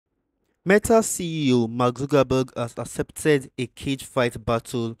Meta CEO Mark Zuckerberg has accepted a cage fight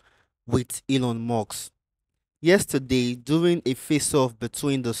battle with Elon Musk. Yesterday, during a face-off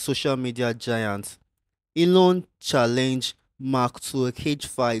between the social media giants, Elon challenged Mark to a cage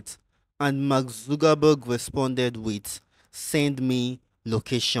fight, and Mark Zuckerberg responded with "Send me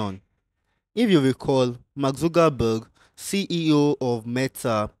location." If you recall, Mark Zuckerberg, CEO of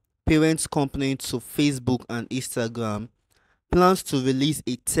Meta, parent company to Facebook and Instagram, plans to release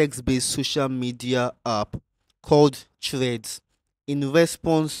a text-based social media app called Threads in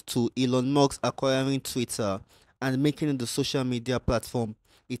response to Elon Musk acquiring Twitter and making it the social media platform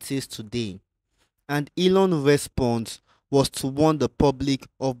it is today. And Elon's response was to warn the public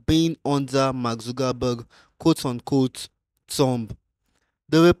of being under Mark Zuckerberg quote unquote thumb.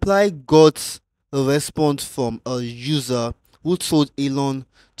 The reply got a response from a user who told Elon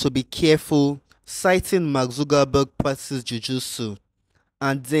to be careful, citing Mark Zuckerberg practices jujitsu.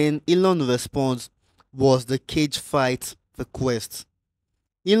 And then Elon's response was the cage fight request.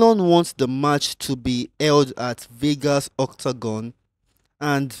 Elon wants the match to be held at Vegas Octagon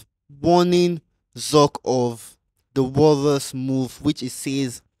and warning Zuck of the walrus move which he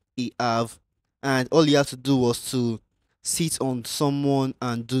says he have, and all he had to do was to sit on someone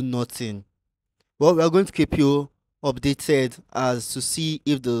and do nothing. Well, we are going to keep you updated as to see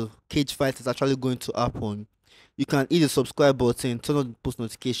if the cage fight is actually going to happen. You can hit the subscribe button, turn on the post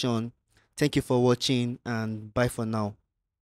notification. Thank you for watching and bye for now.